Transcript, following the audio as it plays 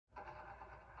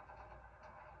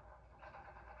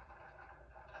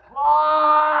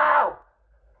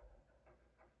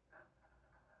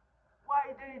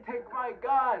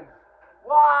guns.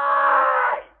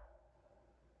 Why?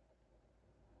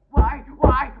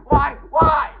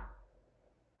 Why?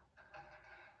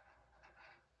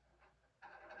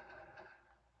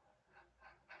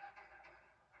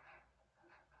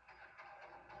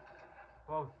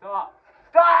 Whoa, stop.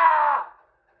 Stop!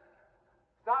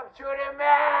 Stop shooting me!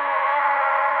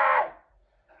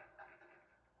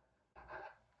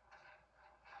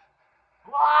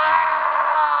 Wow!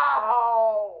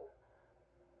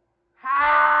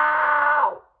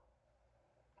 How?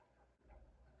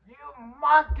 You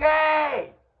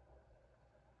monkey!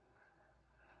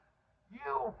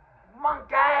 You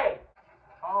monkey!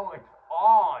 Oh, it's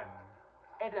on.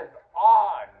 It is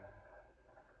on.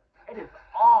 It is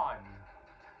on.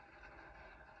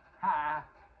 Ha!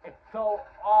 It's so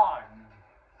on.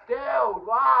 Dude,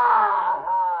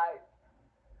 why?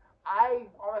 I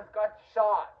almost got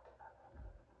shot.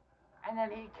 And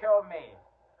then he killed me.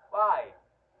 Why?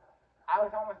 I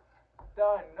was almost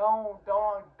done. No,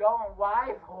 don't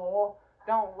wise hole.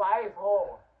 Don't wise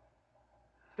hole.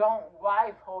 Don't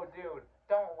wise hole, dude.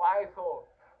 Don't wise hole.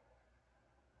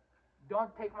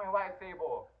 Don't take my white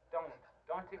sable.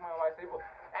 Don't take my white sable.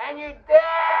 And you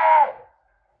did!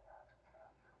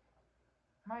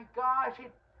 My gosh,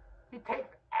 he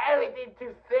takes everything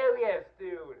too serious,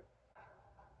 dude.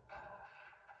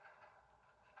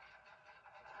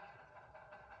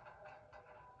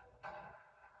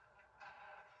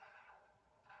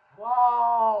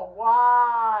 Whoa,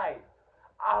 why?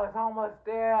 I was almost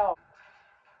there.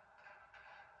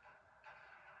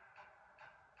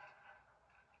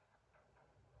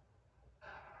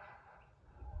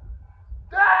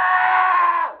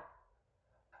 Ah!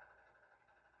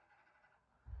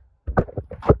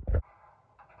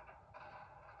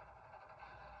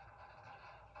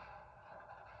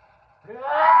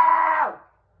 Ah!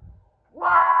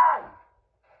 Why?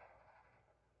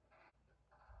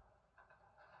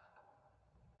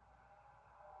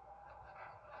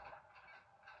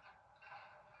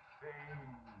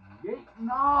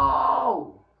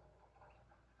 No!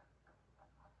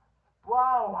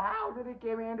 Whoa, how did it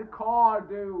get me in the car,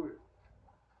 dude?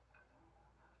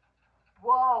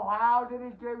 Whoa, how did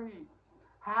it get me?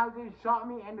 How did it shot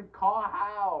me in the car?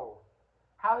 How?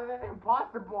 How is that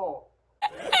impossible?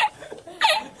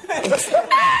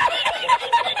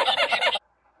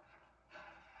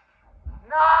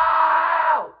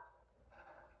 No!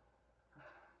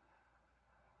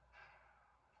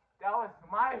 That was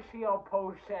my shield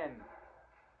potion.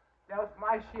 That was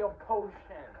my shield potion.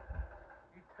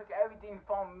 You took everything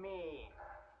from me.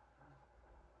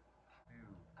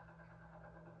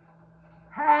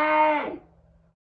 Hey!